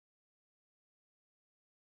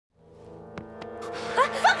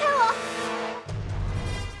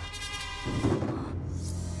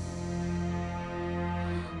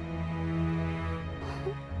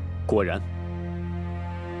果然，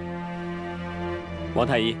王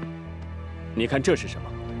太医，你看这是什么？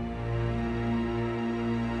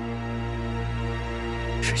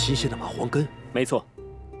是新鲜的麻黄根。没错，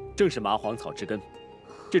正是麻黄草之根。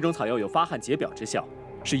这种草药有发汗解表之效，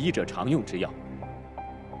是医者常用之药。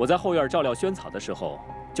我在后院照料萱草的时候，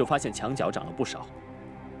就发现墙角长了不少。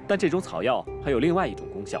但这种草药还有另外一种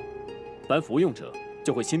功效，凡服用者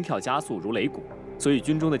就会心跳加速如擂鼓，所以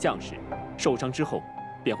军中的将士受伤之后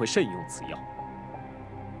便会慎用此药。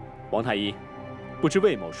王太医，不知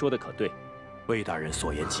魏某说的可对？魏大人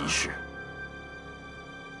所言极是。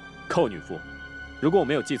寇女傅，如果我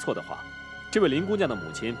没有记错的话，这位林姑娘的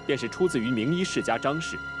母亲便是出自于名医世家张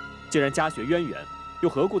氏。既然家学渊源，又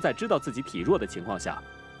何故在知道自己体弱的情况下，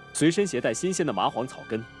随身携带新鲜的麻黄草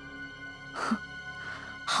根？哼，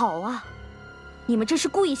好啊，你们这是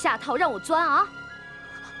故意下套让我钻啊！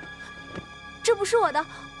这不是我的，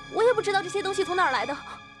我也不知道这些东西从哪儿来的。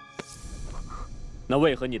那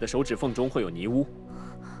为何你的手指缝中会有泥污？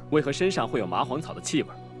为何身上会有麻黄草的气味？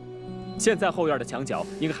现在后院的墙角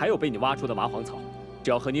应该还有被你挖出的麻黄草，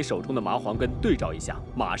只要和你手中的麻黄根对照一下，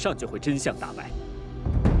马上就会真相大白。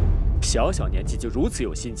小小年纪就如此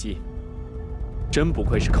有心机，真不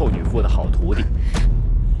愧是寇女傅的好徒弟。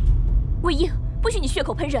魏婴，不许你血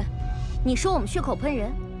口喷人！你说我们血口喷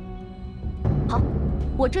人？好，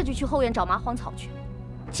我这就去后院找麻黄草去。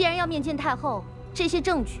既然要面见太后，这些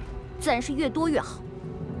证据自然是越多越好。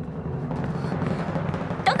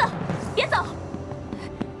等等，别走！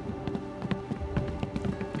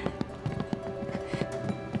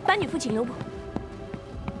班女傅，请留步。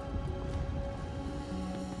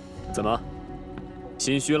怎么，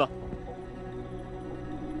心虚了？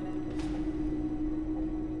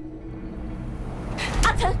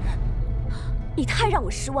阿岑，你太让我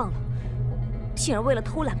失望了，竟然为了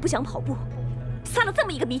偷懒不想跑步，撒了这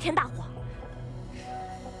么一个弥天大谎，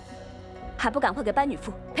还不赶快给班女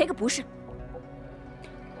傅赔个不是！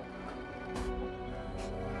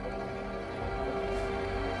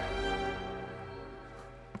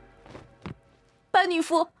班女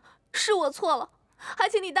傅，是我错了，还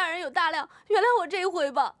请你大人有大量，原谅我这一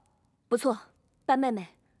回吧。不错，班妹妹，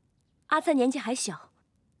阿岑年纪还小，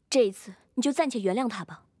这一次你就暂且原谅他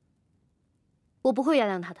吧。我不会原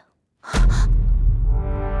谅他的。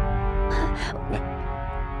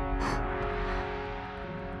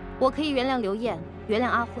我可以原谅刘砚，原谅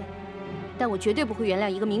阿慧，但我绝对不会原谅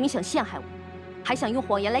一个明明想陷害我，还想用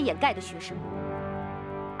谎言来掩盖的学生。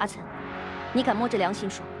阿岑，你敢摸着良心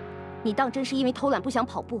说，你当真是因为偷懒不想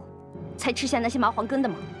跑步，才吃下那些麻黄根的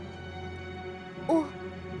吗？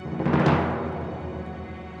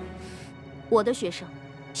我的学生，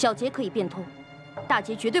小节可以变通，大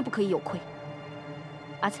节绝对不可以有亏。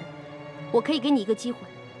阿岑，我可以给你一个机会，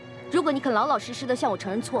如果你肯老老实实的向我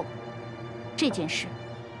承认错误，这件事，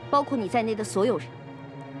包括你在内的所有人，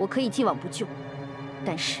我可以既往不咎。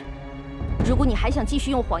但是，如果你还想继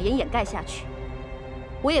续用谎言掩盖下去，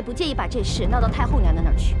我也不介意把这事闹到太后娘娘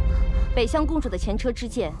那儿去。北乡公主的前车之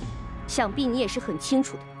鉴，想必你也是很清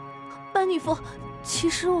楚的。班女傅，其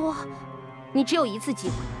实你只有一次机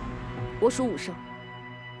会，我数5声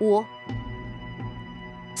，5、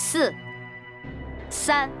4、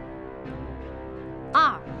3、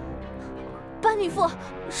2。班女傅，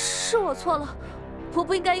是我错了，我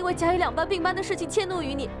不应该因为甲乙两班并班的事情迁怒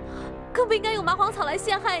于你，更不应该用麻黄草来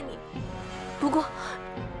陷害你。不过，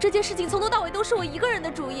这件事情从头到尾都是我一个人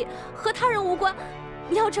的主意，和他人无关。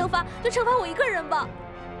你要惩罚就惩罚我一个人吧。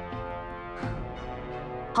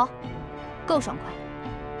好，够爽快，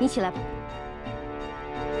你起来吧。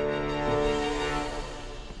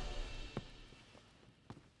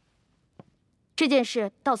这件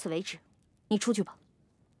事到此为止，你出去吧。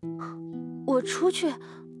我出去？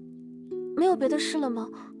没有别的事了吗？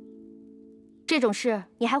这种事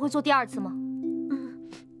你还会做第2次吗？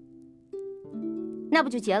那不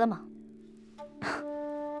就结了吗？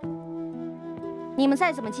你们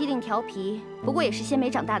再怎么机灵调皮，不过也是鲜没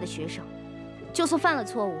长大的学生，就算犯了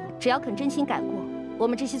错误，只要肯真心改过，我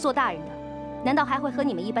们这些做大人的，难道还会和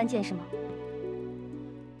你们一般见识吗？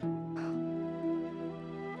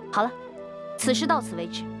好了，此事到此为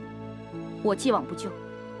止，我既往不咎。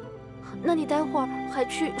那你待会儿还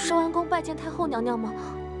去寿安宫拜见太后娘娘吗？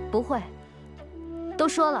不会，都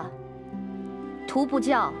说了，徒不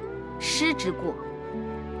教，师之过。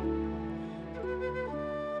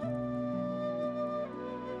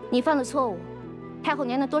你犯了错误，太后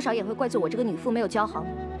娘娘多少也会怪罪我这个女妇没有教好你，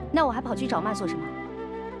那我还跑去找骂做什么？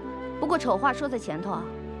不过丑话说在前头啊，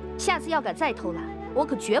下次要敢再偷懒，我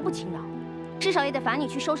可绝不轻饶，至少也得罚你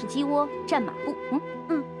去收拾鸡窝、站马步。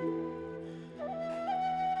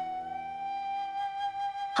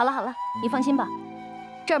好了好了，你放心吧，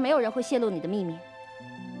这儿没有人会泄露你的秘密。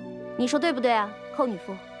你说对不对啊，寇女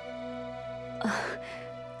傅？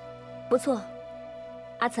不错，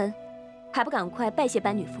阿岑，还不赶快拜谢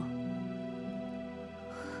班女傅？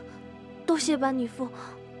多谢班女傅。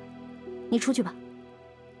你出去吧。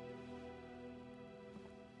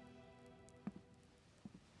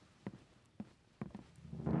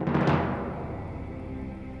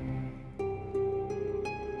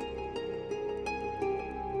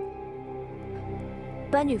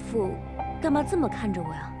班女傅，干嘛这么看着我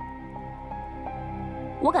呀？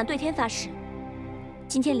我敢对天发誓，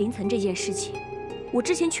今天凌晨这件事情，我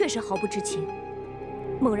之前确实毫不知情。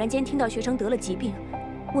猛然间听到学生得了疾病，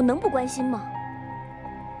我能不关心吗？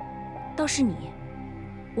倒是你，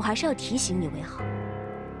我还是要提醒你为好，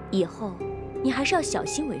以后你还是要小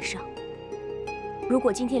心为上。如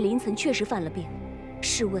果今天凌晨确实犯了病，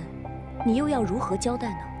试问你又要如何交代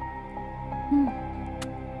呢？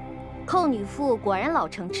寇女傅果然老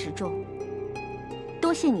成持重，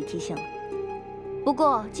多谢你提醒了。不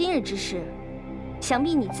过今日之事，想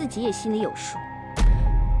必你自己也心里有数。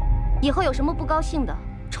以后有什么不高兴的，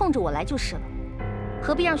冲着我来就是了，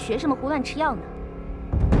何必让学生们胡乱吃药呢？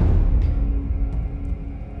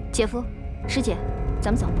姐夫，师姐，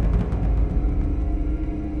咱们走。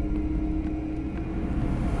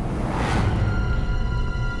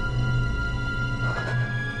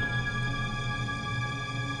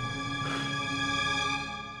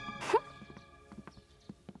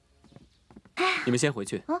你们先回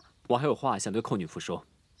去，我还有话想对寇女傅说。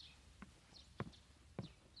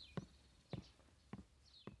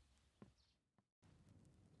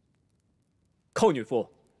寇女傅，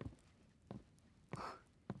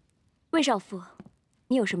魏少傅，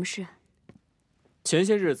你有什么事？前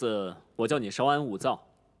些日子我叫你稍安勿躁，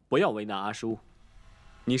不要为难阿叔，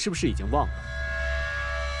你是不是已经忘了？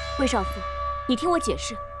魏少傅，你听我解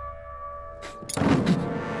释。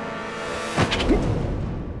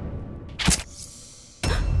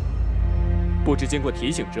不知经过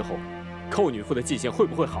提醒之后，寇女傅的记性会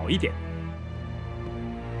不会好一点？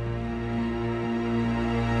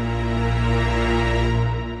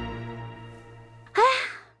哎呀，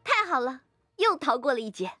太好了，又逃过了一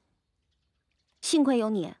劫。幸亏有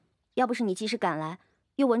你，要不是你及时赶来，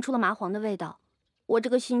又闻出了麻黄的味道，我这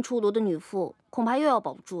个新出炉的女傅恐怕又要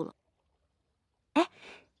保不住了。哎，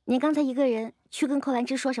你刚才一个人去跟寇兰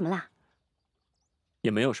芝说什么啦？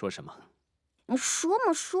也没有说什么。你说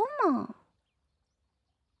嘛说嘛。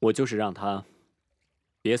我就是让她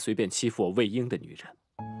别随便欺负我卫英的女人。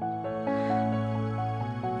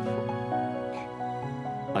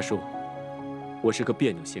阿叔，我是个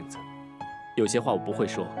别扭性子，有些话我不会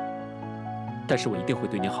说，但是我一定会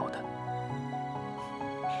对你好的。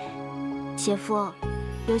姐夫，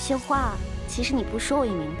有些话其实你不说我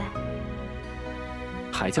也明白。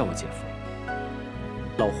还叫我姐夫？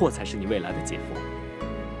老霍才是你未来的姐夫，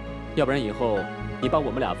要不然以后你把我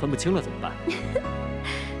们俩分不清了怎么办？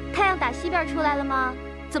太阳打西边出来了吗？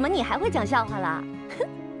怎么你还会讲笑话啦？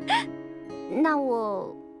那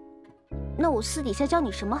我私底下叫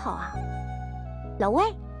你什么好啊？老魏？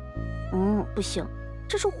不行，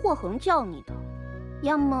这是霍恒叫你的。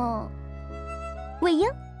要么魏英，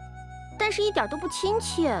但是一点都不亲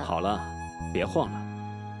切。好了，别晃了，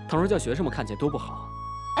倘若叫学生们看见多不好。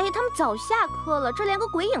哎，他们早下课了，这连个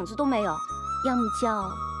鬼影子都没有。要么叫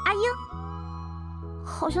阿英，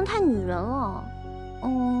好像太女人了。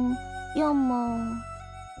要么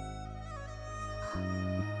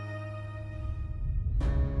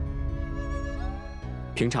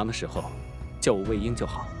平常的时候叫我卫英就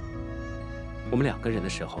好，我们两个人的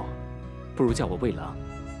时候，不如叫我卫郎。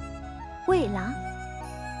卫郎？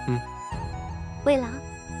卫郎，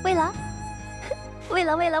卫郎，卫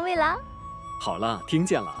郎，卫郎，卫郎。好了，听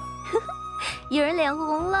见了。有人脸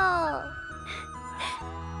红了。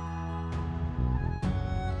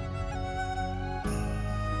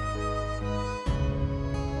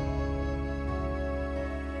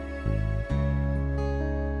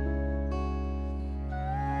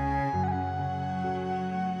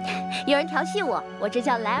有人调戏我，我这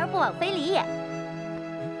叫来而不往非礼也。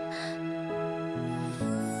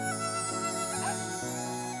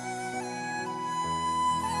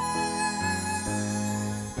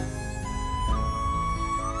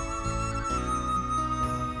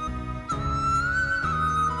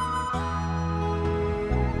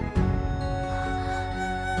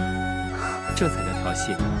这才叫调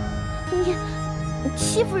戏。你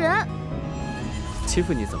欺负人！欺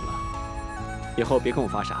负你怎么了？以后别跟我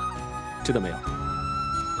发傻，知道没有？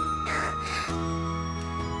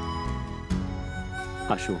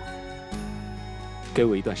阿叔，给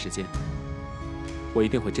我一段时间，我一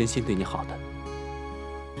定会真心对你好的。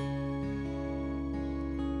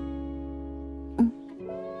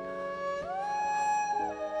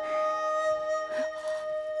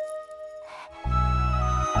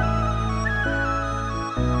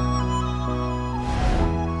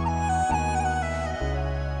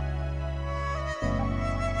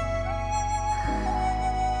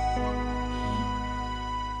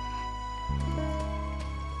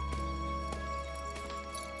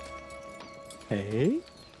哎，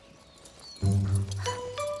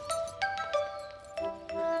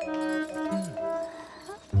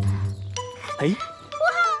哎，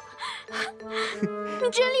你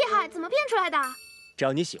真厉害，怎么变出来的？只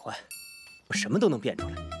要你喜欢，我什么都能变出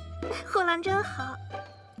来。贺兰真好。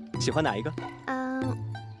喜欢哪一个？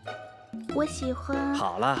我喜欢。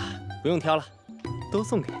好啦，不用挑了，都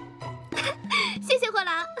送给你。谢谢贺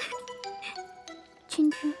兰。今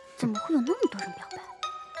天怎么会有那么多人表白？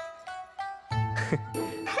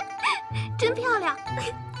真漂亮。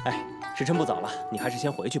哎，时辰不早了，你还是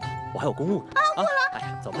先回去吧，我还有公务呢。啊，过了。哎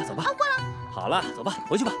呀，走吧，走吧。啊，过了。好了，走吧，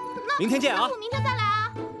回去吧。明天见啊。我明天再来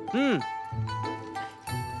啊。嗯。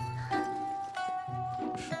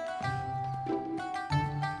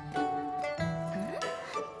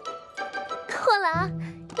贺兰，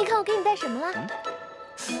你看我给你带什么了？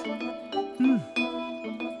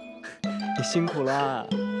你辛苦了。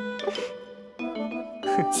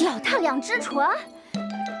脚踏两只船，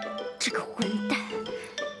这个混蛋！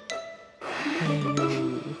哎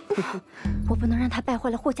呦，我不能让他败坏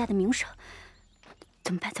了霍家的名声。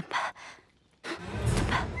怎么办？怎么办？怎么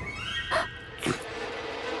办？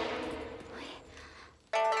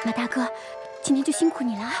马大哥，今天就辛苦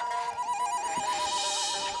你了啊！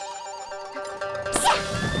下，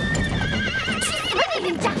去死吧你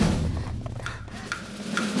林家！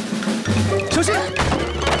小心！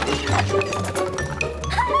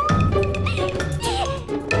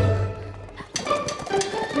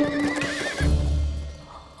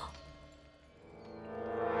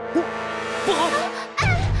不好！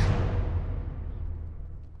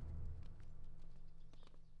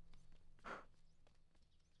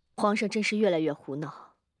皇上真是越来越胡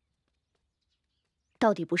闹，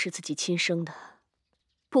到底不是自己亲生的，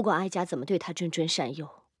不管哀家怎么对他谆谆善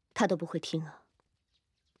诱，他都不会听啊。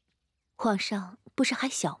皇上不是还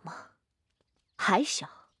小吗？还小，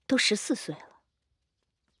都14岁了。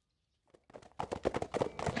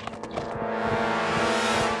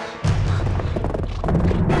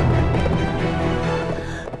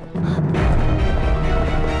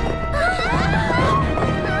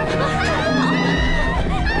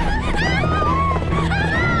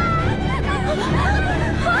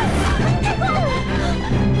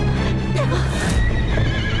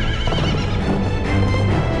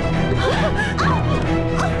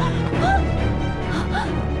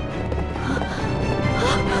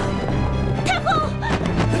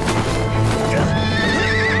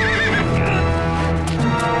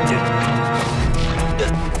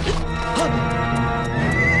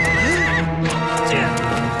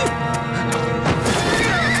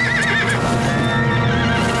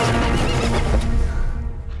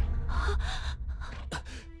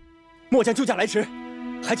末将救驾来迟，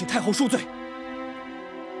还请太后恕罪。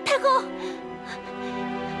太后，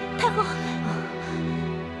太后，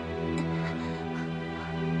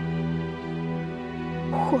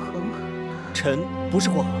霍恒，臣不是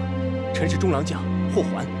霍恒，臣是中郎将霍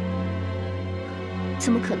桓。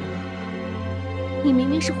怎么可能？你明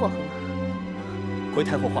明是霍恒啊！回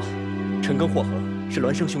太后话，臣跟霍恒是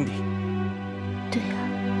孪生兄弟。对呀，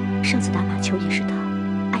上次打马球也是他，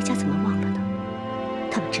哀家怎么忘了呢？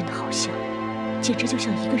他们真的好像，简直就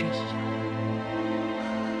像一个人一样。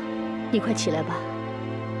你快起来吧。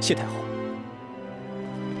谢太后。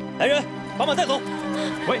来人，把马带走。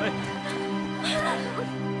喂。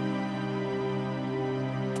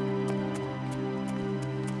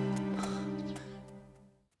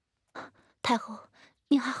太后，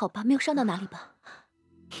您还好吧？没有伤到哪里吧？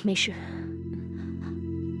没事。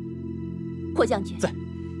霍将军，在。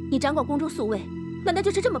你掌管宫中宿卫，难道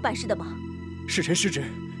就是这么办事的吗？是臣失职，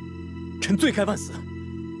臣罪该万死。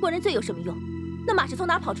问人罪有什么用？那马是从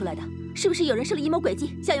哪儿跑出来的？是不是有人设了阴谋诡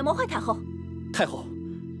计，想要谋害太后？太后，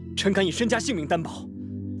臣敢以身家性命担保，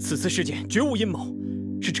此次事件绝无阴谋，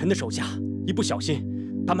是臣的手下一不小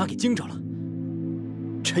心把马给惊着了。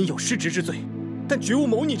臣有失职之罪，但绝无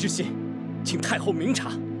谋逆之心，请太后明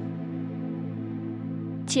察。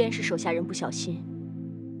既然是手下人不小心，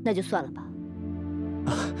那就算了吧。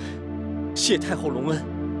谢太后隆恩。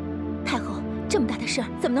太后，这么大的事儿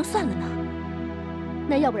怎么能算了呢？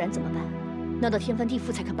那要不然怎么办？闹到天翻地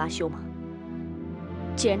覆才肯罢休吗？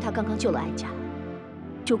既然他刚刚救了哀家，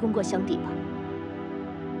就功过相抵吧。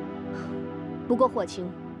不过霍卿，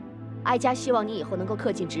哀家希望你以后能够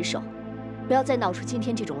恪尽职守，不要再闹出今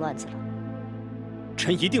天这种乱子了。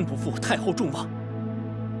臣一定不负太后众望。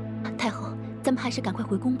太后，咱们还是赶快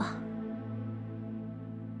回宫吧。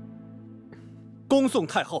恭送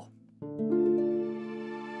太后。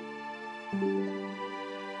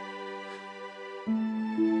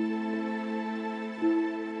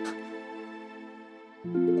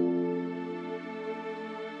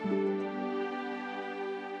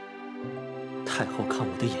太后看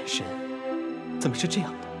我的眼神怎么是这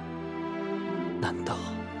样的？难道……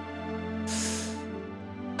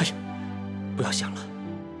哎呀，不要想了，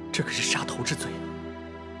这可是杀头之罪啊！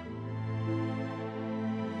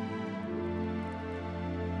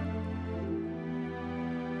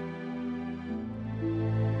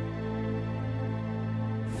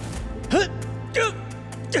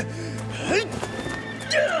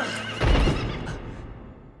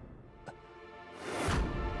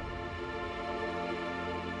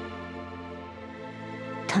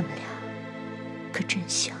他们俩可真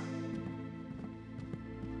像。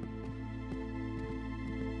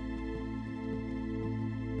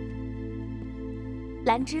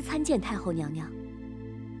兰芝参见太后娘娘。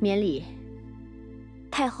免礼。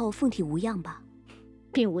太后凤体无恙吧？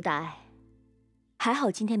并无大碍。还好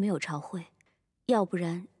今天没有朝会，要不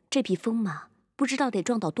然这匹疯马不知道得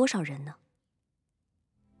撞倒多少人呢。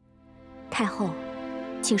太后，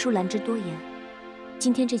请恕兰芝多言。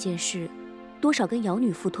今天这件事，多少跟姚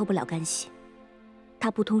女傅脱不了干系。她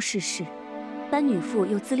不通世事，班女傅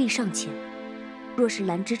又资历尚浅，若是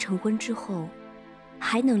兰芝成婚之后，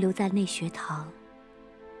还能留在内学堂，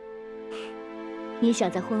你想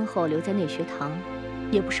在婚后留在内学堂，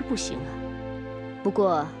也不是不行啊。不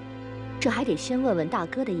过，这还得先问问大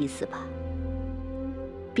哥的意思吧。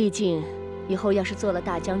毕竟，以后要是做了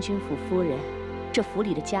大将军府夫人，这府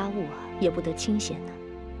里的家务啊，也不得清闲呢。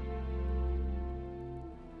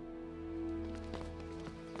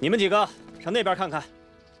你们几个上那边看看。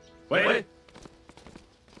喂。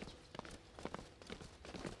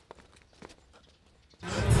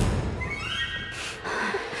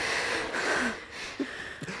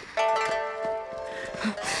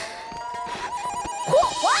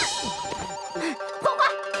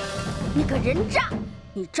你个人渣！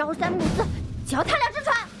你朝三暮四，脚踏两只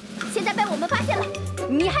船，现在被我们发现了，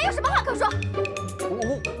你还有什么话可说？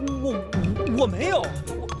我没有。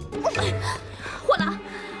霍郎，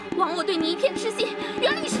枉我对你一片痴心，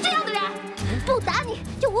原来你是这样的人！不打你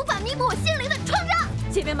就无法弥补我心灵的创伤。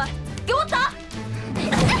姐妹们，给我打！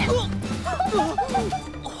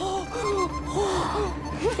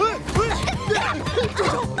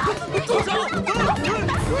住手！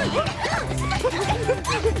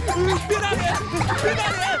别打脸！别打脸！别打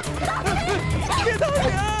脸！停手！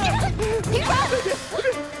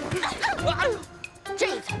这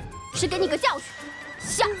一次是给你个教训，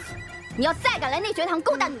下次你要再敢来内学堂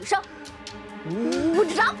勾搭女生，我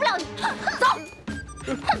饶不了你！走！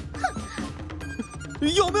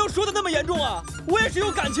有没有说的那么严重啊？我也是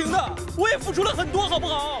有感情的，我也付出了很多，好不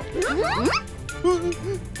好？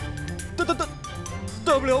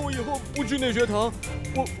大不了我以后不去内学堂，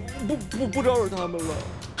我不招惹他们了。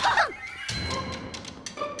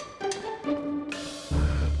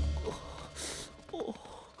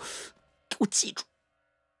给我记住，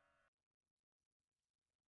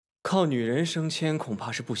靠女人升迁恐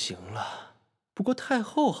怕是不行了。不过太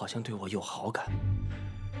后好像对我有好感，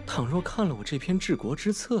倘若看了我这篇治国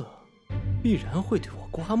之策，必然会对我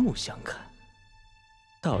刮目相看。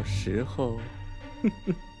到时候，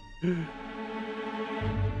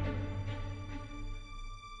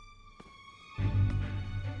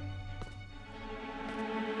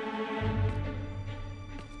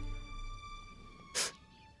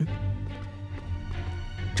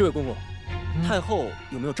这位公公，太后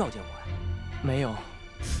有没有召见我呀？没有。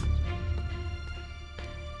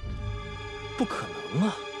不可能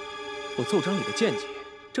啊！我奏章里的见解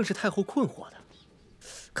正是太后困惑的，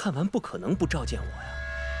看完不可能不召见我呀。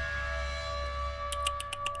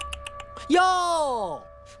哟，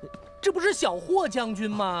这不是小霍将军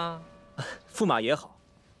吗？驸马爷好。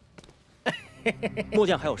末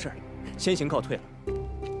将还有事儿，先行告退了。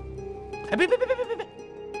哎，别！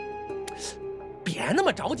别那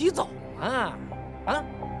么着急走啊！啊，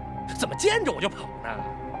怎么见着我就跑呢？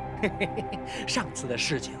上次的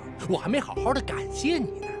事情我还没好好的感谢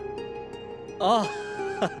你呢。啊，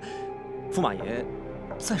驸马爷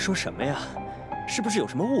在说什么呀？是不是有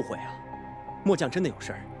什么误会啊？末将真的有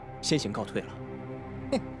事儿，先行告退了。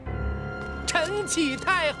臣启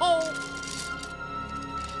太后，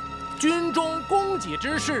军中供给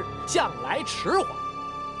之事向来迟缓，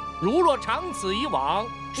如若长此以往，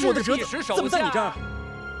我的折子怎么在你这儿？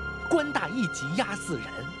官大一级压4人，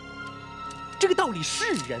这个道理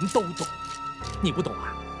是人都懂，你不懂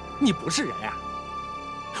啊？你不是人啊！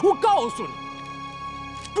我告诉你，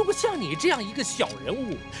如果像你这样一个小人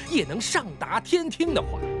物也能上达天听的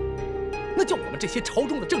话，那叫我们这些朝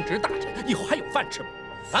中的正直大臣以后还有饭吃吗？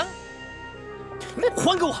啊！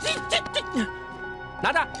还给我！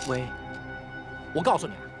拿着。喂，我告诉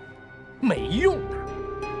你啊，没用的。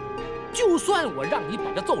就算我让你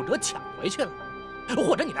把这奏折抢回去了，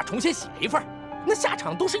或者你那重新写一份，那下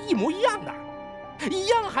场都是一模一样的，一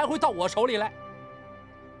样还会到我手里来。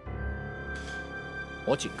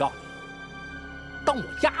我警告你，当我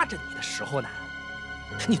压着你的时候呢，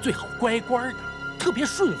你最好乖乖的，特别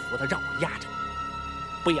顺服的让我压着你，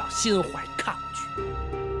不要心怀抗拒。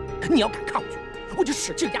你要敢抗拒，我就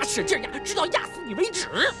使劲压，使劲压，直到压死你为止。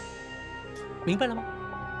明白了吗？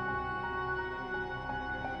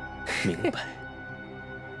明白。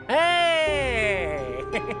哎，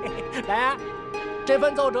来啊，这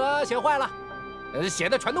份奏折写坏了，写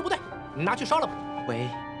的全都不对，你拿去烧了吧。喂。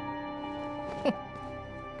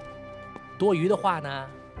多余的话呢，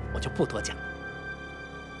我就不多讲了。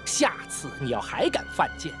下次你要还敢犯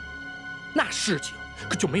贱，那事情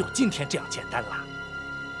可就没有今天这样简单了。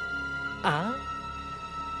啊，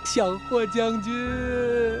小霍将军，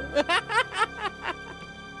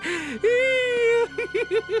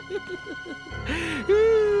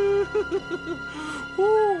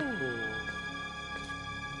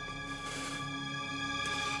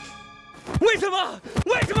为什么？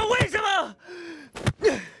为什么？为什么？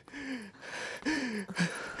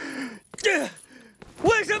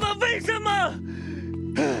为什么？为什么？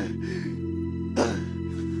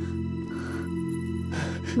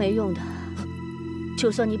没用的，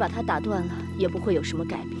就算你把它打断了，也不会有什么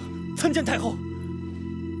改变。参见太后。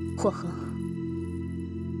霍恒，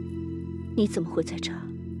你怎么会在这儿？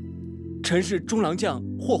臣是中郎将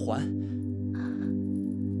霍桓。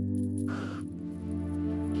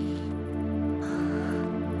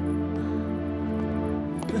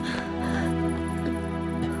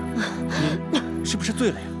你是不是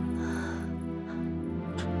醉了呀？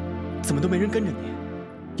怎么都没人跟着你？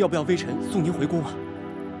要不要微臣送您回宫啊？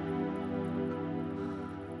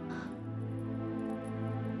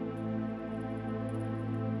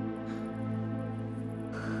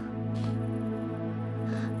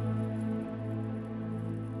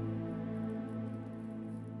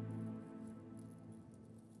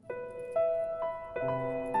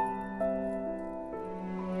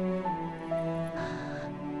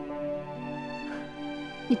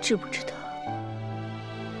你知不知道？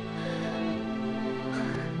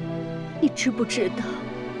你知不知道？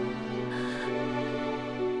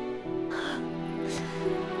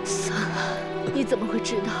算了，你怎么会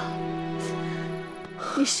知道？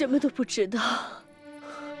你什么都不知道。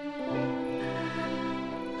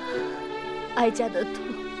哀家的痛，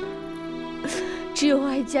只有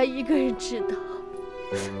哀家一个人知道，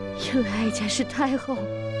因为哀家是太后。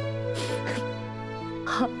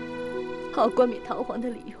好冠冕堂皇的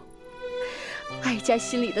理由，哀家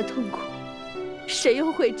心里的痛苦，谁又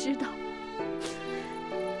会知道？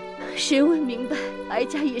谁会明白哀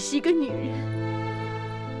家也是一个女人？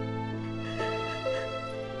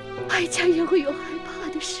哀家也会有害怕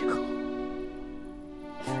的时候，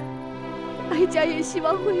哀家也希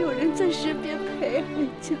望会有人在身边陪哀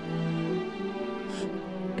家。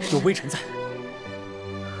有微臣在。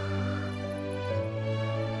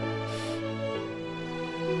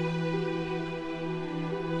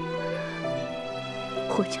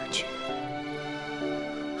霍将军，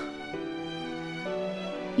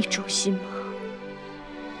你忠心吗？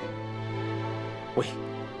会。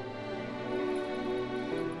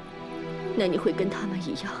那你会跟他们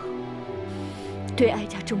一样，对哀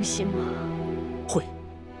家忠心吗？会。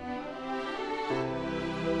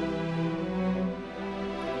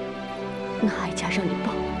那哀家让你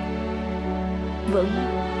报文武，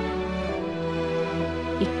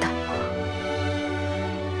你敢吗？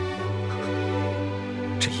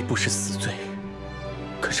这一步是死罪，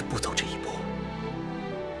可是不走这一步，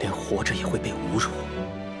连活着也会被侮辱。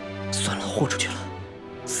算了，豁出去了，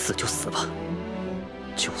死就死吧，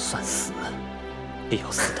就算死，也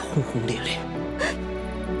要死得轰轰烈烈。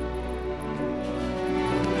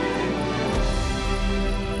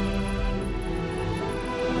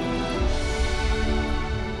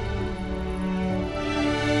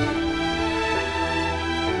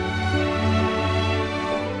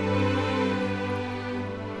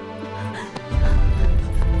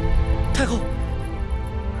太后，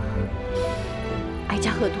哀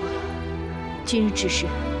家喝多了，今日之事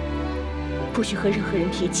不许和任何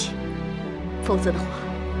人提起，否则的话，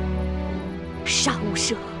杀无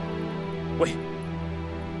赦。喂，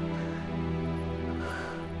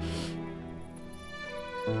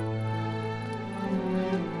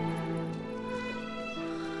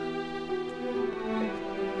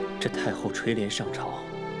这太后垂帘上朝，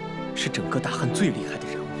是整个大汉最厉害的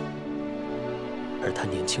人物。而他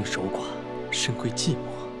年轻守寡，身归寂寞，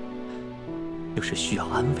又是需要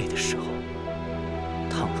安慰的时候。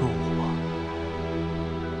倘若我，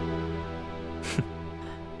哼，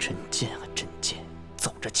真贱啊，真贱！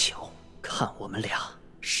走着瞧，看我们俩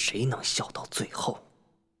谁能笑到最后？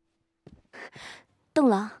邓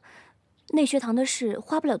郎，内学堂的事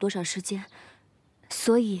花不了多少时间，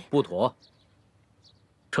所以不妥。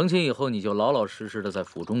成亲以后，你就老老实实的在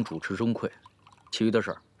府中主持钟馗，其余的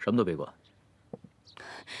事儿什么都别管。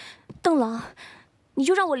邓郎，你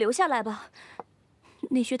就让我留下来吧。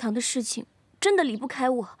内学堂的事情真的离不开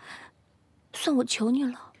我，算我求你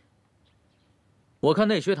了。我看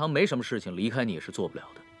内学堂没什么事情离开你是做不了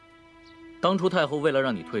的。当初太后为了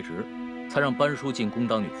让你退职，才让班淑进宫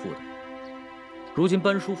当女傅的。如今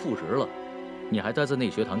班淑复职了，你还待在内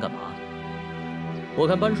学堂干嘛？我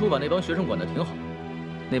看班淑把那帮学生管得挺好，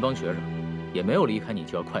那帮学生也没有离开你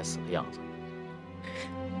就要快死的样子。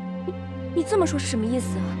你这么说是什么意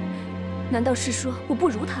思啊？难道是说我不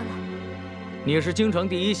如他了？你是京城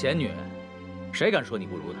第一贤女，谁敢说你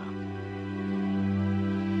不如她？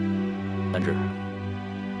兰芝，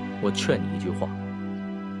我劝你一句话：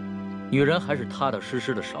女人还是踏踏实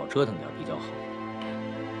实的少折腾点比较好。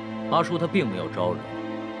阿叔他并没有招惹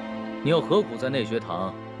你，你又何苦在内学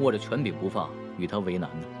堂握着权柄不放，与他为难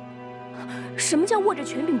呢？什么叫握着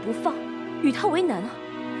权柄不放，与他为难啊？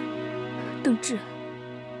邓骘，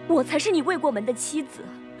我才是你未过门的妻子，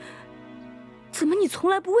怎么你从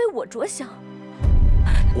来不为我着想？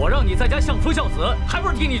我让你在家相夫教子，还不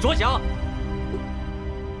是替你着想？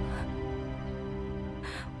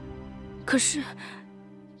可是，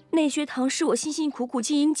内学堂是我辛辛苦苦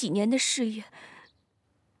经营几年的事业，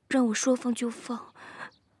让我说放就放，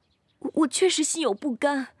我确实心有不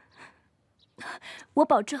甘。我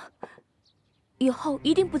保证，以后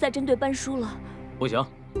一定不再针对班淑了。不行，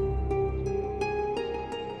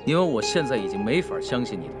因为我现在已经没法相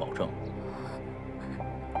信你的保证。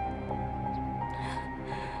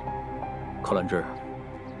寇兰芝，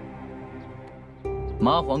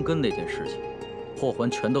麻黄根那件事情，霍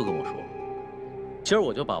桓全都跟我说了。今儿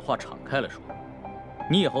我就把话敞开了说，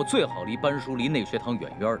你以后最好离班淑、离内学堂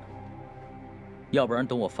远远的，要不然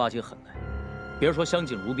等我发起狠来，别说相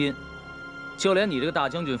敬如宾，就连你这个大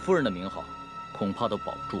将军夫人的名号，恐怕都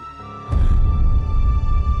保不住了。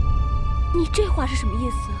你这话是什么意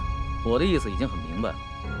思？我的意思已经很明白了，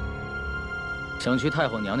想去太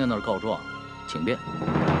后娘娘那儿告状，请便。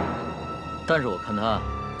但是我看她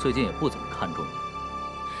最近也不怎么看重你。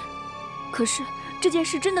可是这件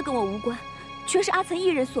事真的跟我无关，全是阿岑一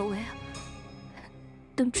人所为啊！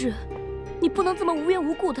邓骘，你不能这么无缘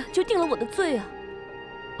无故的就定了我的罪啊！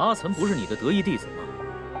阿岑不是你的得意弟子吗？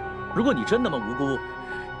如果你真那么无辜，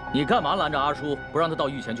你干嘛拦着阿叔不让他到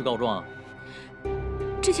御前去告状啊？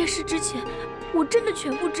这件事之前，我真的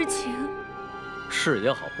全不知情。是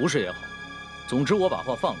也好，不是也好，总之我把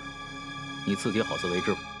话放着，你自己好自为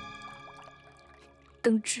之吧。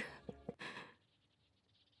邓骘，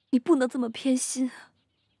你不能这么偏心啊！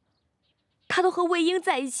他都和卫英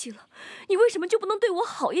在一起了，你为什么就不能对我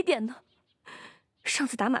好一点呢？上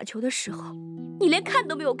次打马球的时候，你连看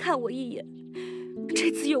都没有看我一眼，这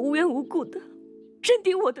次又无缘无故的认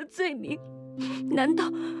定我的罪名，难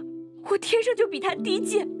道我天生就比他低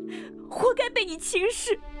贱，活该被你轻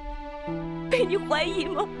视，被你怀疑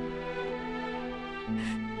吗？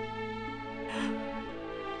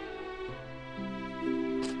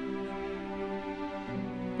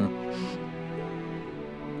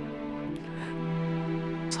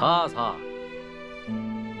擦擦。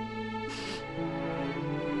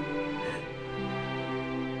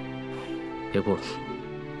别哭了，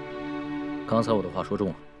刚才我的话说重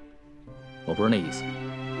了，我不是那意思。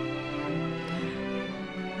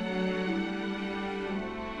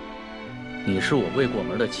你是我未过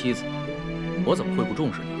门的妻子，我怎么会不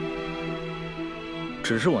重视你？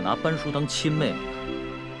只是我拿班淑当亲妹妹看，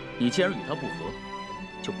你既然与她不和，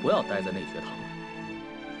就不要待在内学堂了，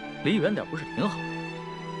离远点不是挺好的？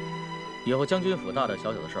以后将军府大大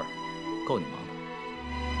小小的事儿，够你忙的。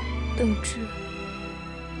邓骘，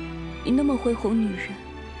你那么会哄女人，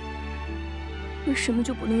为什么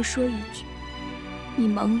就不能说一句“你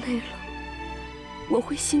忙累了，我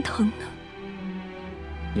会心疼”呢？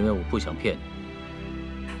因为我不想骗你，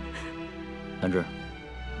兰芝。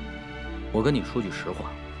我跟你说句实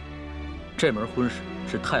话，这门婚事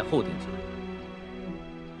是太后定下来的。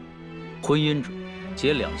婚姻者，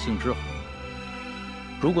结两性之好。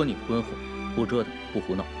如果你婚后不折腾、不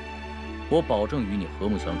胡闹，我保证与你和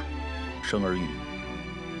睦相处，生儿育女，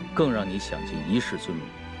更让你享尽一世尊荣。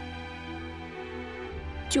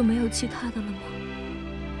就没有其他的了吗？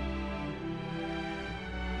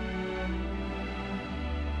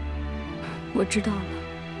我知道了，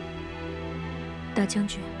大将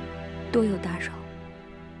军，多有打扰，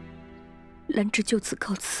兰芝就此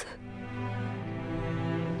告辞。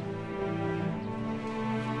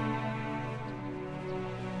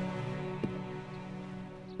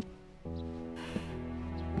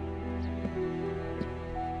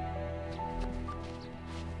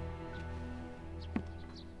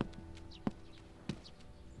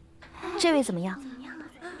这位怎么样？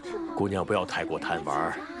姑娘不要太过贪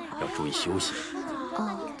玩，要注意休息。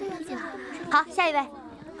哦，好，下一位。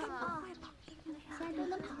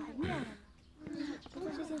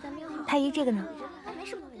太医，这个呢？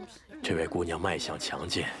这位姑娘脉象强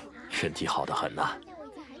健，身体好得很呐。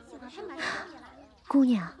姑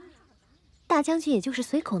娘，大将军也就是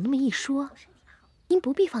随口那么一说，您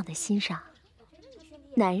不必放在心上。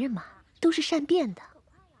男人嘛，都是善变的。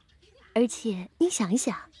而且您想一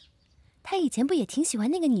想，他以前不也挺喜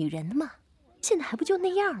欢那个女人的吗？现在还不就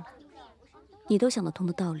那样了？你都想得通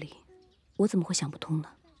的道理，我怎么会想不通呢？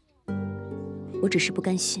我只是不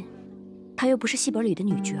甘心，她又不是戏本里的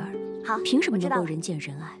女角儿，好，凭什么能够人见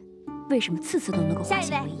人爱？为什么次次都能够化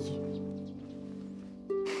险为夷？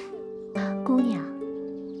姑娘，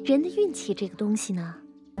人的运气这个东西呢，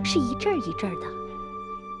是一阵儿一阵儿的。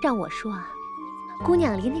让我说啊，姑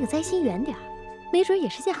娘离那个灾星远点儿，没准也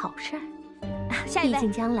是件好事儿。下一位，毕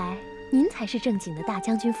竟将来您才是正经的大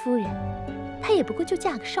将军夫人，她也不过就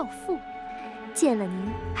嫁个少妇，见了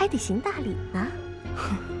您还得行大礼呢。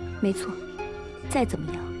没错，再怎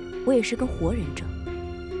么样，我也是跟活人争。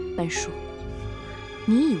班叔，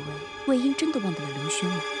你以为魏婴真的忘得了刘萱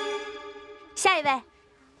吗？下一位。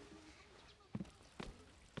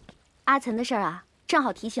阿岑的事儿啊，正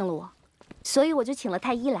好提醒了我，所以我就请了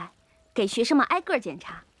太医来，给学生们挨个检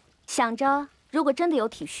查，想着如果真的有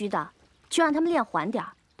体虚的，就让他们练缓点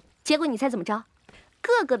儿。结果你猜怎么着？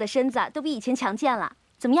个个的身子都比以前强健了，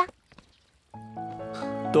怎么样？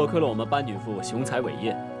多亏了我们班女妇雄才伟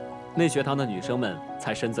业，内学堂的女生们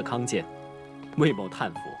才身子康健，魏某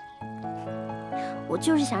叹服。我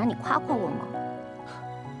就是想让你夸夸我嘛。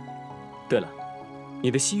对了，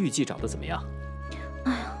你的西域记找得怎么样？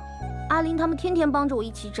哎呀，阿林他们天天帮着我一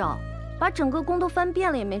起找，把整个宫都翻遍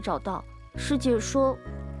了也没找到。师姐说，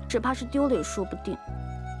只怕是丢了也说不定。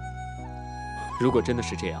如果真的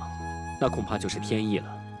是这样，那恐怕就是天意了。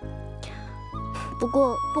不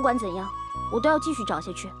过不管怎样，我都要继续找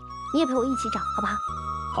下去，你也陪我一起找，好不好？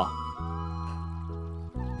好。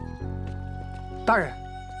大人，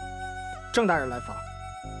郑大人来访。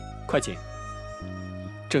快请。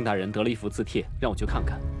郑大人得了一幅字帖，让我去看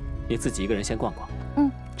看，你自己一个人先逛逛。嗯，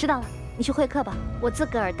知道了，你去会客吧，我自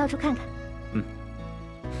个儿到处看看。嗯。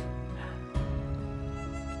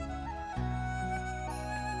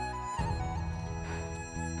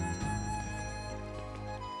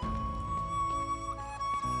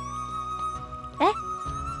哎，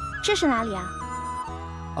这是哪里啊？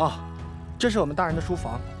哦，这是我们大人的书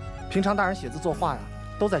房，平常大人写字作画呀，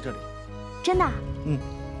都在这里。真的？嗯。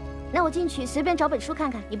那我进去随便找本书看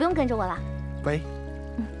看，你不用跟着我了。喂。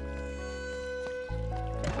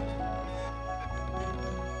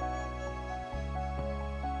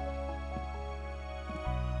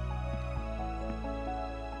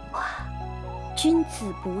哇，君子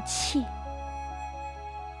不器，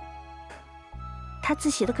他字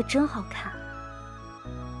写的可真好看，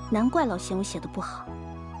难怪老嫌我写的不好。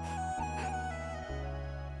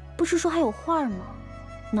不是说还有画吗？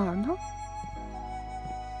哪儿呢？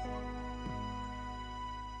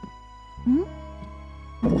嗯？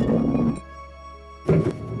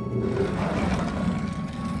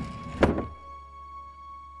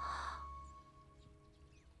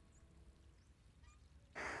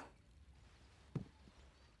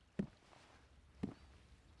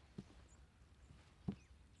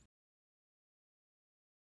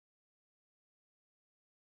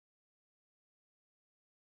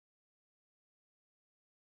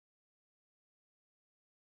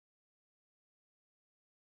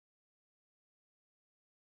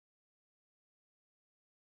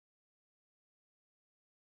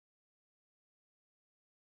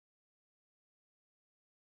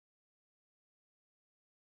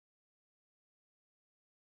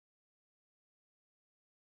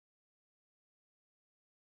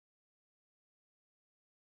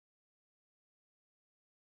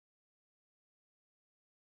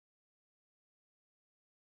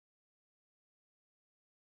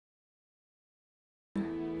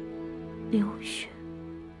刘萱，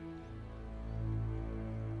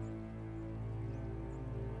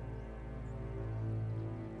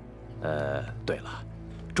对了，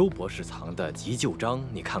周博士藏的急救章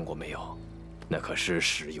你看过没有？那可是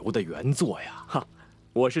史游的原作呀！哈，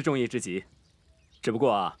我是中意之极，只不过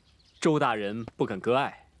啊，周大人不肯割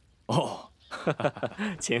爱。哦，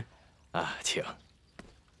请啊，请。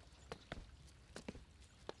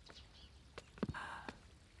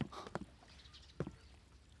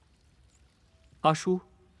阿叔。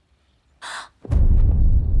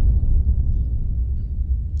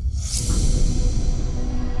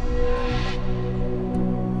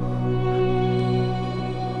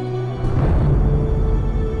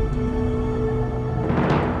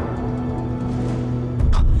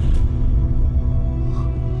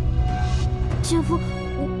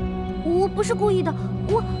是故意的，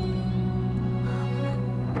我。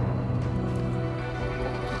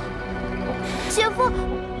姐夫，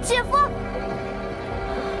姐夫。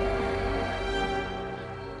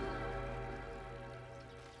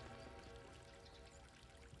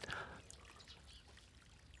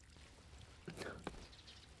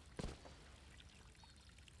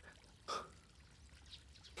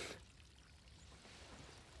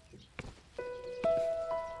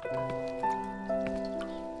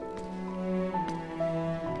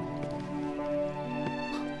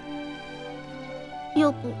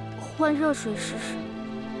 要不换热水试试？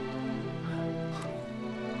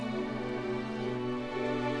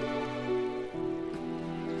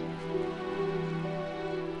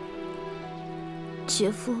姐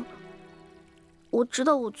夫，我知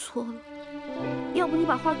道我错了，要不你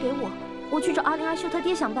把花给我，我去找阿玲阿秀他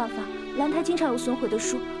爹想办法。兰台经常有损毁的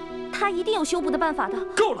书，他一定有修补的办法的。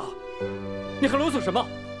够了，你还啰嗦什么？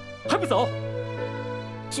还不走？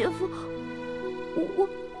姐夫，我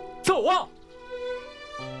走啊！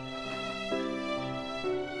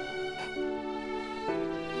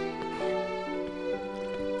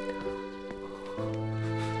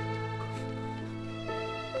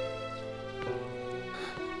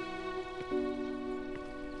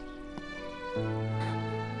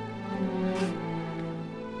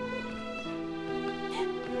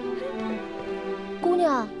 姑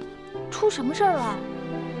娘，出什么事儿了？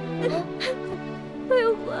佩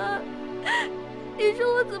华，你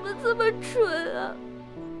说我怎么这么蠢啊？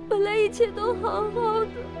本来一切都好好的，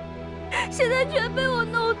现在全被我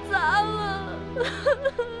弄砸了。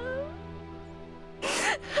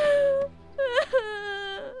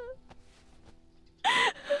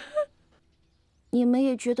你们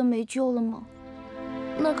也觉得没救了吗？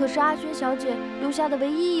那可是阿轩小姐留下的唯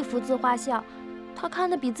一一幅自画像，她看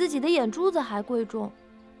得比自己的眼珠子还贵重。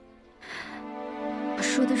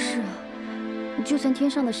说的是，就算天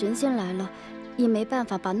上的神仙来了，也没办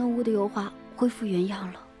法把弄污的油画恢复原样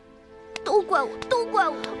了。都怪我，都怪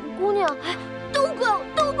我，姑娘，都怪我，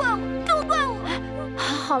都怪我，都怪我。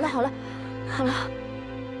好了好了好了。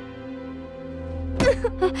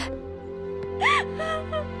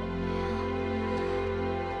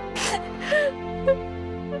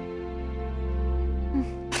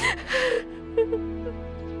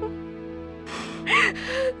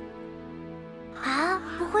啊，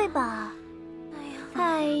不会吧？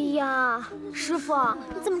哎呀，师傅，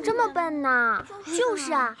你怎么这么笨呢？就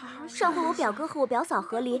是啊，上回我表哥和我表嫂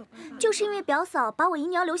和离，就是因为表嫂把我姨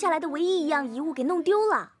娘留下来的唯一一样遗物给弄丢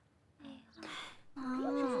了。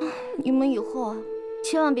你们以后啊，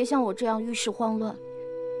千万别像我这样遇事慌乱，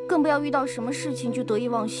更不要遇到什么事情就得意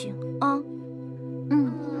忘形啊。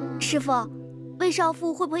师傅，魏少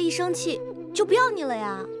妇会不会一生气就不要你了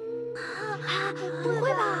呀？不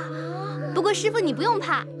会吧？不过师傅你不用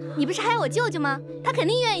怕，你不是还有我舅舅吗？他肯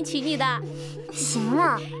定愿意娶你的。行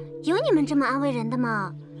了，有你们这么安慰人的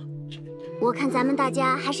吗？我看咱们大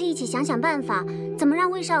家还是一起想想办法，怎么让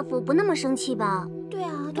魏少妇不那么生气吧。对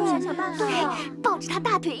啊，多想想办法。对啊，抱着他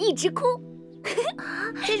大腿一直哭。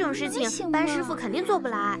这种事情班师傅肯定做不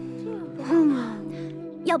来。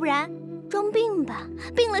要不然装病吧，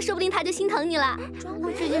病了说不定他就心疼你了。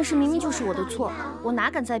这件事明明就是我的错，我哪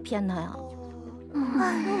敢再骗他呀？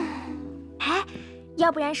哎，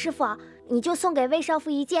要不然师傅，你就送给魏少妇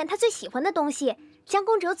一件他最喜欢的东西，将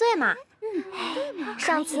功折罪嘛。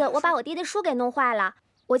上次我把我爹的书给弄坏了，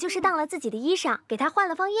我就是当了自己的衣裳，给他换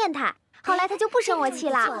了方砚台，后来他就不生我气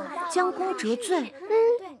了。将功折罪。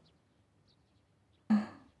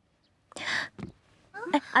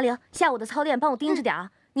哎，阿玲，下午的操练帮我盯着点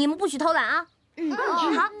啊，你们不许偷懒啊。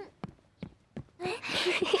好。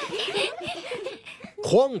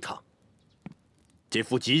荒唐！这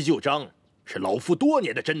副急救章是老夫多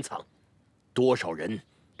年的珍藏，多少人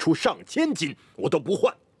出上千金我都不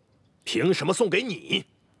换，凭什么送给你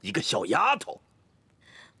一个小丫头？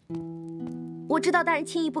我知道大人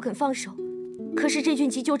轻易不肯放手，可是这卷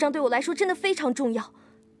急救章对我来说真的非常重要。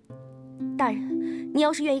大人，你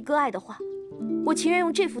要是愿意割爱的话，我情愿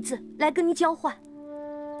用这幅字来跟您交换。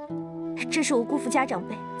这是我姑父家长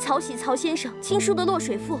辈曹喜曹先生亲书的落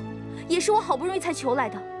水赋，也是我好不容易才求来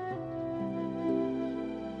的。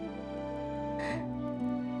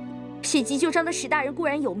写急救章的史大人固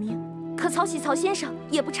然有名，可曹喜曹先生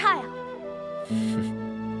也不差呀。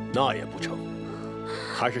那也不成，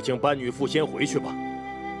还是请班女傅先回去吧。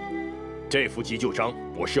这幅急救章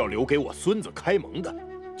我是要留给我孙子开蒙的，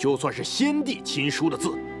就算是先帝亲书的字，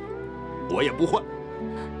我也不换。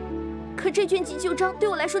可这卷急救章对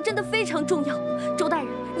我来说真的非常重要，周大人，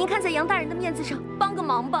您看在杨大人的面子上帮个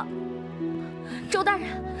忙吧。周大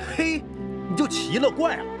人，嘿，你就奇了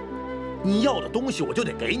怪了，你要的东西我就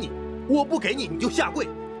得给你，我不给你，你就下跪。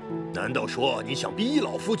难道说你想逼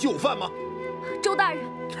老夫就范吗？周大人，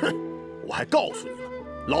哼，我还告诉你了，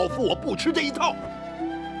老夫我不吃这一套。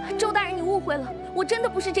周大人，你误会了，我真的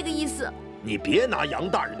不是这个意思。你别拿杨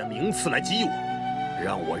大人的名次来激我，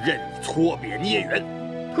让我任你搓扁捏圆。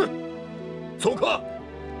哼，走客。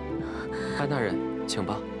班大人，请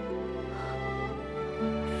吧。